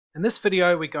In this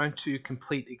video, we're going to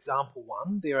complete example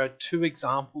 1. There are 2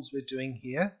 examples we're doing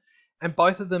here, and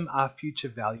both of them are future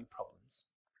value problems.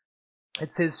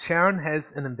 It says Sharon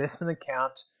has an investment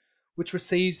account which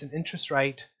receives an interest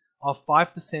rate of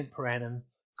 5% per annum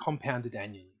compounded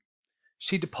annually.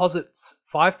 She deposits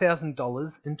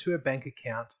 $5,000 into her bank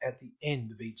account at the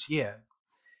end of each year.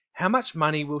 How much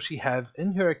money will she have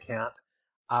in her account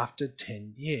after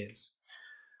 10 years?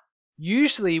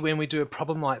 Usually when we do a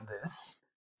problem like this,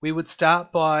 we would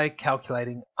start by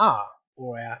calculating R,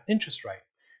 or our interest rate.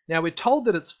 Now we're told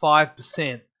that it's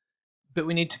 5%, but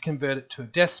we need to convert it to a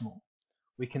decimal.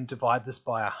 We can divide this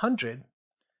by 100,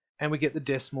 and we get the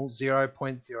decimal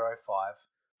 0.05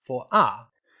 for R.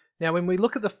 Now when we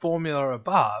look at the formula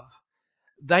above,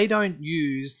 they don't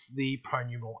use the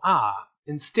pronumeral R.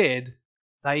 Instead,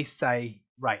 they say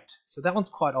rate. So that one's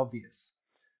quite obvious.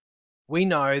 We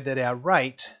know that our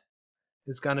rate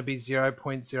is going to be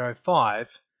 0.05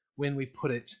 when we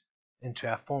put it into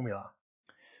our formula.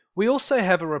 We also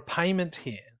have a repayment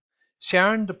here.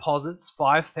 Sharon deposits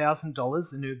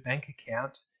 $5,000 in her bank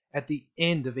account at the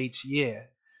end of each year.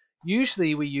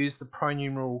 Usually we use the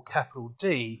pronumeral capital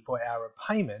D for our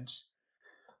repayment.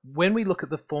 When we look at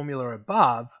the formula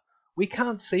above, we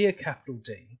can't see a capital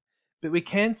D, but we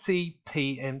can see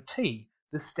PMT.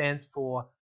 This stands for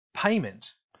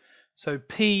payment. So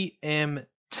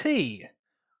PMT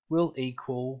will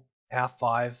equal our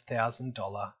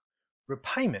 $5,000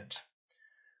 repayment.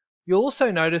 You'll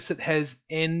also notice it has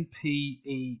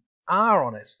NPER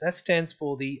on it. That stands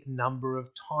for the number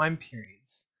of time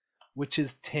periods, which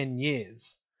is 10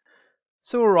 years.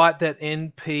 So we'll write that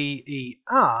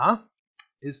NPER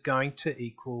is going to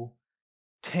equal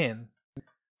 10.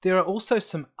 There are also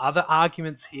some other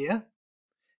arguments here.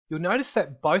 You'll notice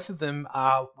that both of them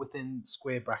are within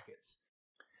square brackets.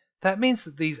 That means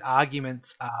that these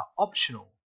arguments are optional.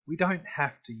 We don't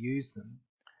have to use them.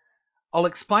 I'll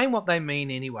explain what they mean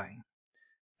anyway.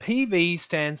 PV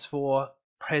stands for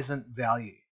present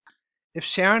value. If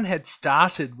Sharon had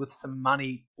started with some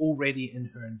money already in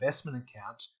her investment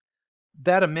account,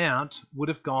 that amount would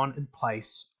have gone in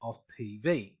place of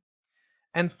PV.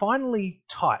 And finally,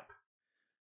 type.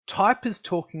 Type is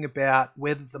talking about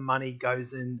whether the money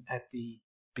goes in at the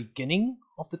beginning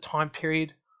of the time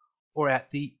period or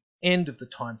at the end of the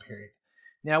time period.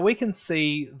 Now we can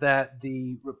see that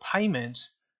the repayment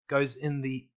goes in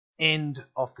the end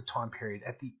of the time period,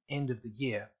 at the end of the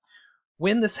year.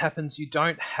 When this happens, you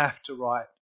don't have to write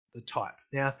the type.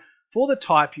 Now for the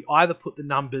type, you either put the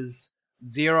numbers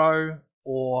 0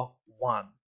 or 1.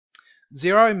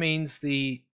 0 means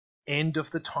the end of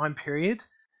the time period,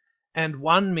 and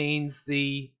 1 means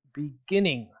the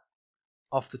beginning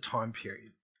of the time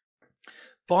period.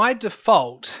 By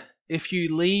default, if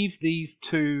you leave these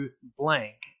two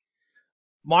blank,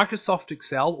 Microsoft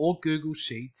Excel or Google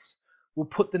Sheets will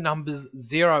put the numbers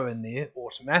 0 in there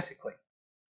automatically.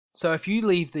 So if you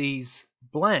leave these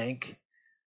blank,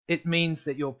 it means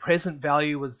that your present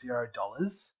value was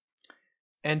 $0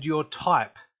 and your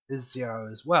type is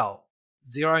 0 as well.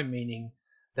 0 meaning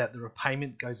that the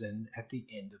repayment goes in at the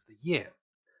end of the year.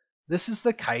 This is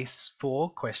the case for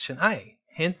question A,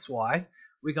 hence why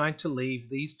we're going to leave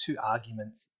these two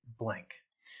arguments blank.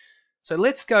 So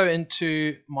let's go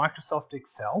into Microsoft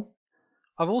Excel.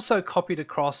 I've also copied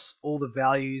across all the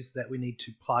values that we need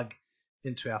to plug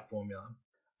into our formula.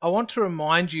 I want to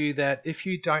remind you that if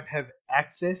you don't have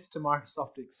access to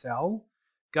Microsoft Excel,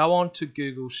 go on to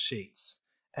Google Sheets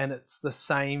and it's the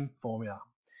same formula.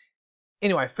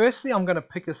 Anyway, firstly I'm going to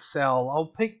pick a cell. I'll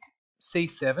pick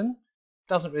C7.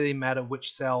 Doesn't really matter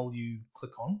which cell you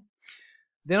click on.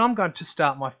 Then I'm going to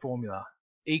start my formula.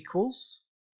 Equals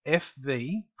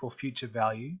FV for future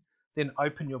value, then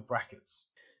open your brackets.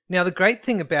 Now the great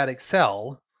thing about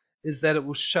Excel is that it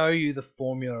will show you the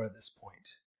formula at this point.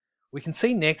 We can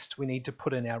see next we need to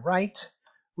put in our rate,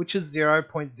 which is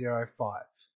 0.05.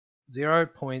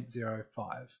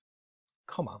 0.05,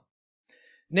 comma.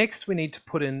 Next we need to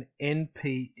put in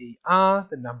NPER,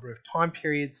 the number of time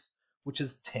periods, which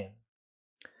is 10.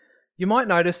 You might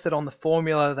notice that on the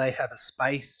formula they have a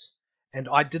space, and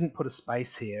I didn't put a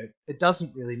space here. It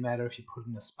doesn't really matter if you put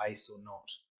in a space or not.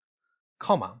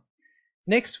 Comma.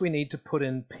 Next we need to put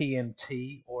in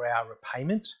PMT, or our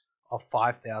repayment, of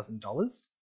 $5,000.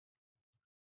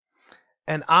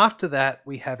 And after that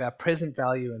we have our present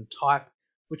value and type,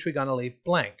 which we're going to leave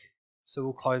blank. So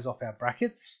we'll close off our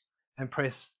brackets and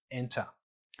press enter.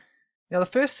 Now the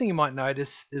first thing you might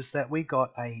notice is that we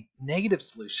got a negative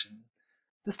solution.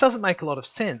 This doesn't make a lot of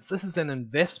sense. This is an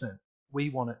investment. We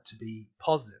want it to be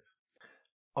positive.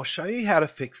 I'll show you how to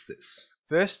fix this.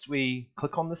 First we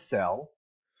click on the cell.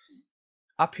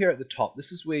 up here at the top,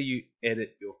 this is where you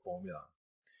edit your formula.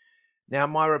 Now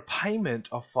my repayment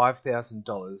of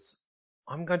 $5,000,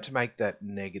 I'm going to make that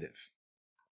negative.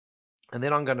 And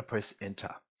then I'm going to press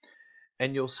enter.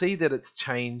 And you'll see that it's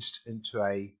changed into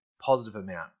a positive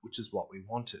amount, which is what we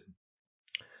wanted.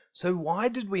 So why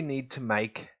did we need to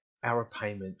make our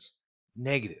repayment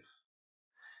negative?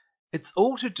 It's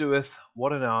all to do with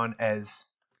what are known as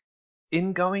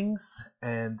ingoings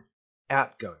and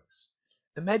outgoings.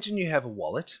 Imagine you have a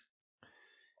wallet.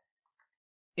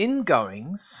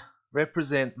 Ingoings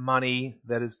represent money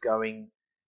that is going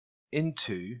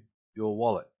into your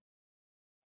wallet.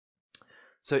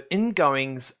 So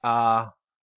ingoings are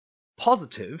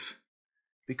positive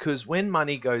because when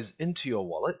money goes into your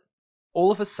wallet,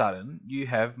 all of a sudden you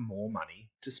have more money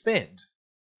to spend.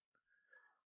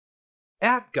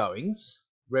 Outgoings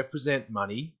represent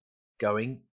money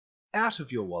going out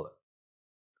of your wallet.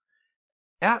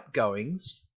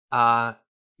 Outgoings are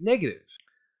negative.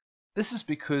 This is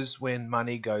because when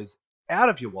money goes out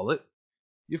of your wallet,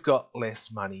 you've got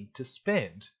less money to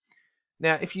spend.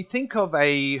 Now, if you think of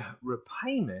a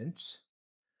repayment,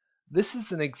 this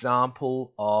is an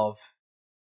example of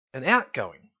an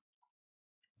outgoing.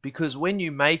 Because when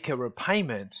you make a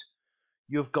repayment,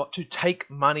 you've got to take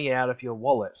money out of your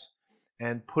wallet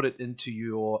and put it into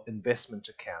your investment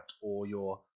account or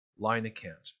your loan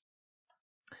account.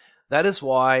 That is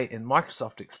why in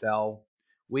Microsoft Excel,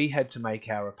 we had to make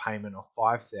our repayment of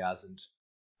 $5,000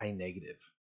 a negative.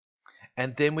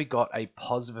 And then we got a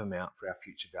positive amount for our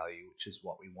future value, which is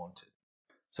what we wanted.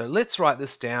 So let's write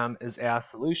this down as our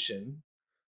solution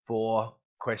for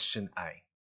question A.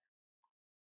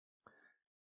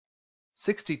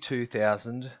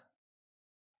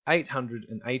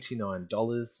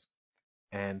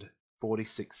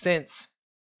 $62,889.46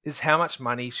 is how much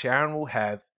money Sharon will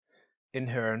have in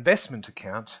her investment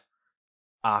account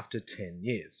after 10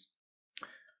 years.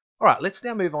 All right, let's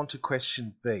now move on to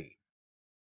question B.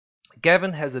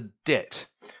 Gavin has a debt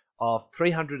of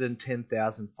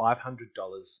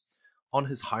 $310,500 on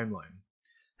his home loan.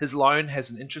 His loan has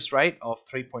an interest rate of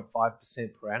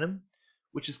 3.5% per annum,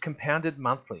 which is compounded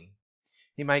monthly.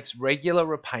 He makes regular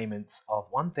repayments of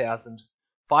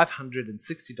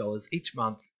 $1,560 each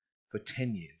month for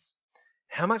 10 years.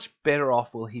 How much better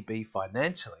off will he be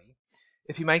financially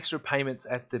if he makes repayments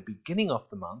at the beginning of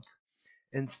the month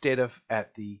instead of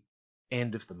at the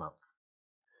end of the month?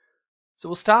 So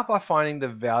we'll start by finding the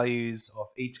values of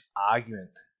each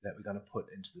argument that we're going to put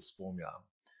into this formula.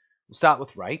 We'll start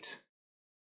with rate.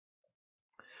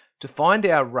 To find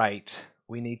our rate,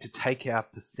 we need to take our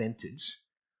percentage,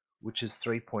 which is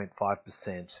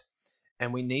 3.5%,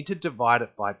 and we need to divide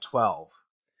it by 12.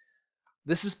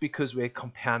 This is because we're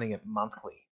compounding it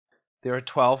monthly. There are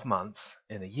 12 months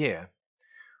in a year.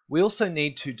 We also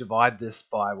need to divide this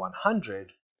by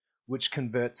 100, which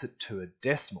converts it to a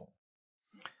decimal.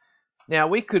 Now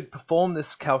we could perform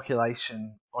this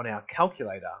calculation on our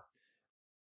calculator,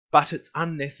 but it's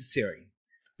unnecessary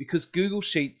because Google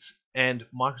Sheets and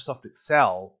Microsoft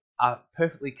Excel are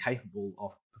perfectly capable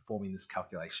of performing this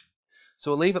calculation.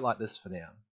 So we'll leave it like this for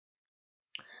now.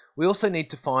 We also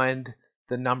need to find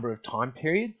the number of time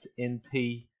periods,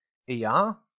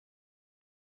 NPER.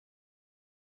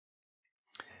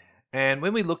 And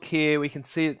when we look here, we can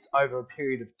see it's over a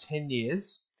period of 10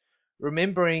 years.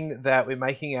 Remembering that we're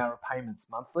making our repayments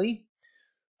monthly,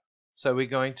 so we're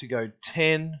going to go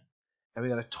 10 and we're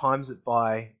going to times it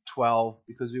by 12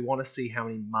 because we want to see how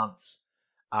many months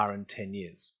are in 10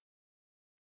 years.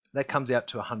 That comes out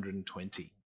to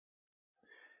 120.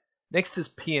 Next is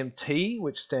PMT,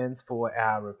 which stands for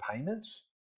our repayment.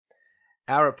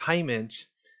 Our repayment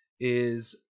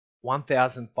is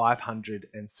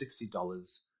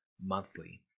 $1,560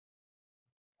 monthly.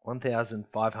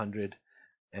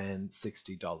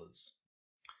 $1,560.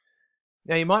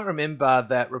 Now you might remember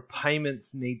that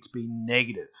repayments need to be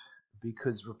negative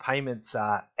because repayments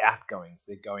are outgoings.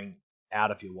 They're going out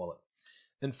of your wallet.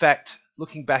 In fact,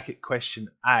 looking back at question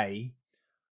A,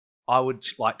 I would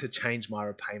like to change my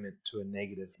repayment to a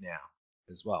negative now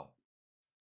as well.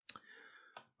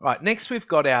 All right, next we've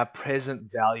got our present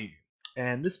value.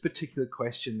 And this particular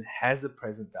question has a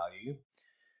present value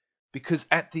because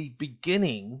at the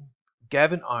beginning,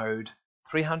 Gavin owed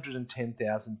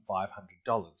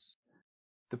 $310,500.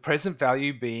 The present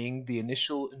value being the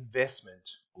initial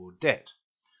investment or debt.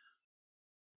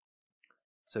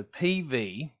 So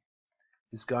PV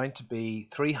is going to be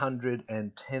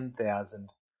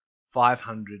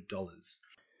 $310,500.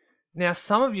 Now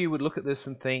some of you would look at this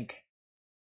and think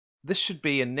this should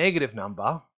be a negative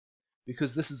number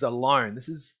because this is a loan. This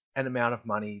is an amount of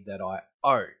money that I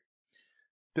owe.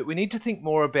 but we need to think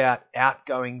more about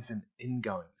outgoings and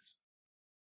ingoings.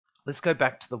 Let's go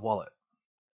back to the wallet.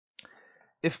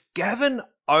 If Gavin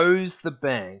owes the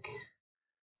bank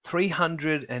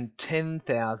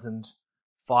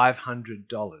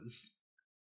 $310,500,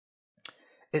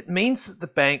 it means that the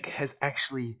bank has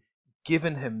actually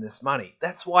given him this money.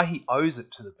 That's why he owes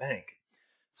it to the bank.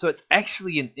 So it's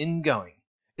actually an ingoing.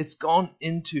 It's gone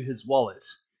into his wallet.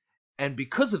 And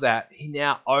because of that, he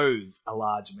now owes a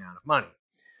large amount of money.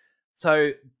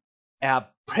 So our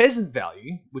present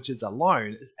value, which is a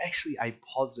loan, is actually a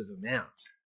positive amount.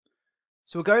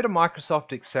 So we'll go to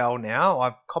Microsoft Excel now.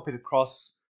 I've copied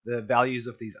across the values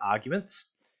of these arguments,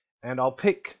 and I'll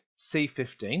pick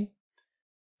C15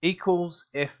 equals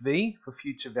FV for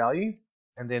future value,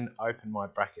 and then open my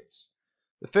brackets.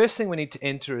 The first thing we need to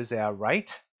enter is our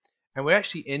rate, and we're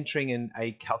actually entering in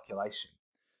a calculation.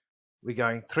 We're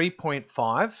going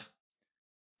 3.5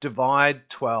 divide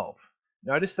 12.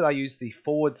 Notice that I use the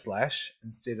forward slash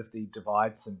instead of the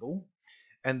divide symbol,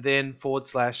 and then forward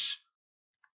slash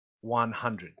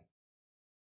 100,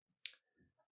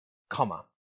 comma.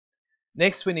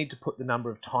 Next we need to put the number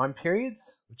of time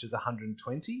periods, which is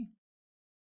 120,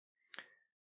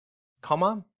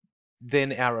 comma,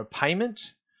 then our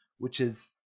repayment, which is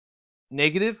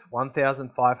negative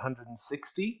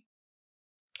 1,560,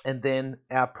 and then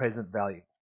our present value,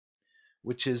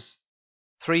 which is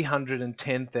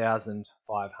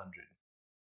 310,500,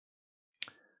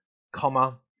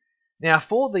 comma. Now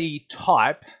for the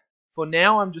type, for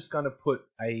now I'm just going to put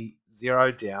a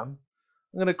 0 down.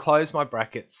 I'm going to close my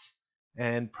brackets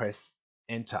and press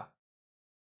enter.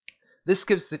 This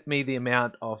gives me the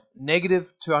amount of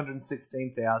negative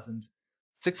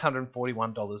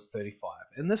 $216,641.35.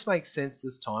 And this makes sense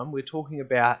this time. We're talking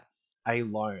about a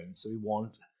loan, so we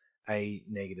want a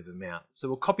negative amount. So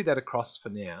we'll copy that across for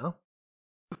now.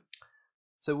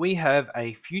 So we have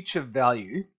a future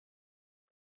value,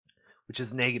 which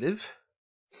is negative,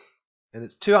 and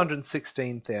it's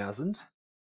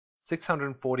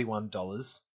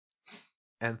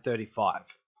 $216,641.35.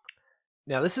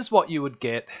 Now this is what you would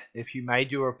get if you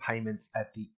made your repayments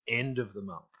at the end of the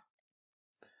month.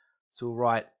 So we'll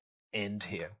write end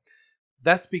here.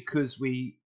 That's because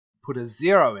we put a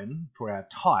 0 in for our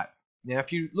type. Now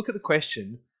if you look at the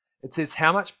question, it says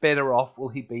how much better off will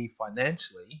he be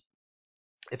financially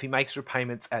if he makes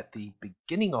repayments at the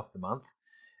beginning of the month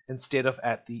instead of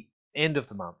at the end of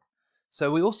the month.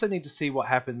 So we also need to see what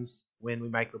happens when we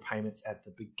make repayments at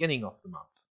the beginning of the month.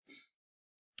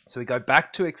 So we go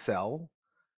back to Excel,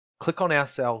 click on our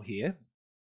cell here,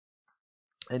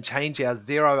 and change our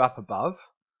 0 up above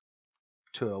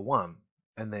to a 1,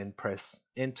 and then press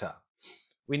enter.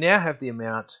 We now have the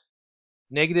amount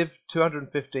negative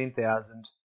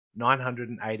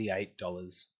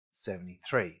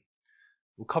 $215,988.73.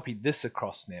 We'll copy this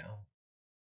across now.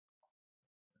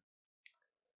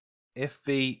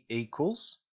 FV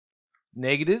equals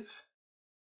negative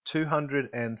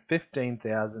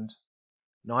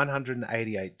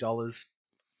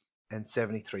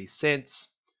 $215,988.73,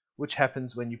 which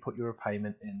happens when you put your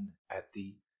repayment in at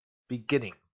the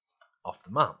beginning of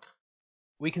the month.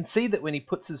 We can see that when he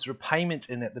puts his repayment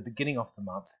in at the beginning of the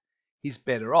month, he's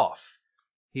better off.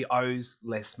 He owes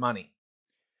less money.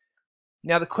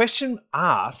 Now the question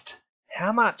asked,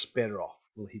 how much better off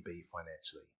will he be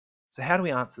financially? So how do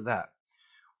we answer that?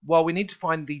 Well, we need to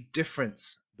find the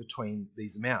difference between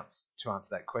these amounts to answer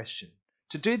that question.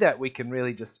 To do that, we can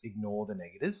really just ignore the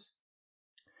negatives.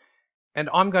 And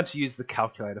I'm going to use the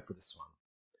calculator for this one.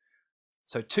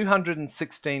 So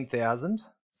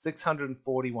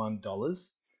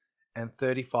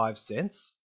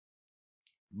 $216,641.35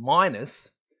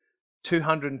 minus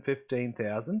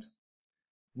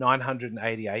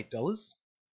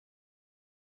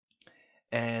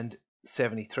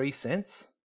 $215,988.73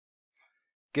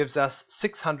 gives us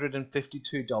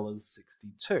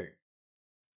 $652.62.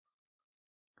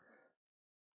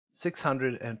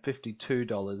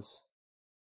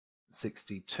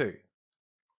 $652.62.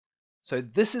 So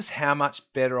this is how much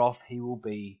better off he will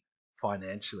be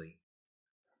financially.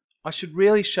 I should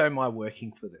really show my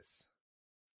working for this.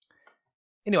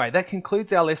 Anyway, that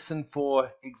concludes our lesson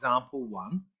for example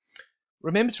 1.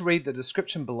 Remember to read the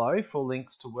description below for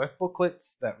links to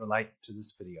workbooklets that relate to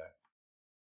this video.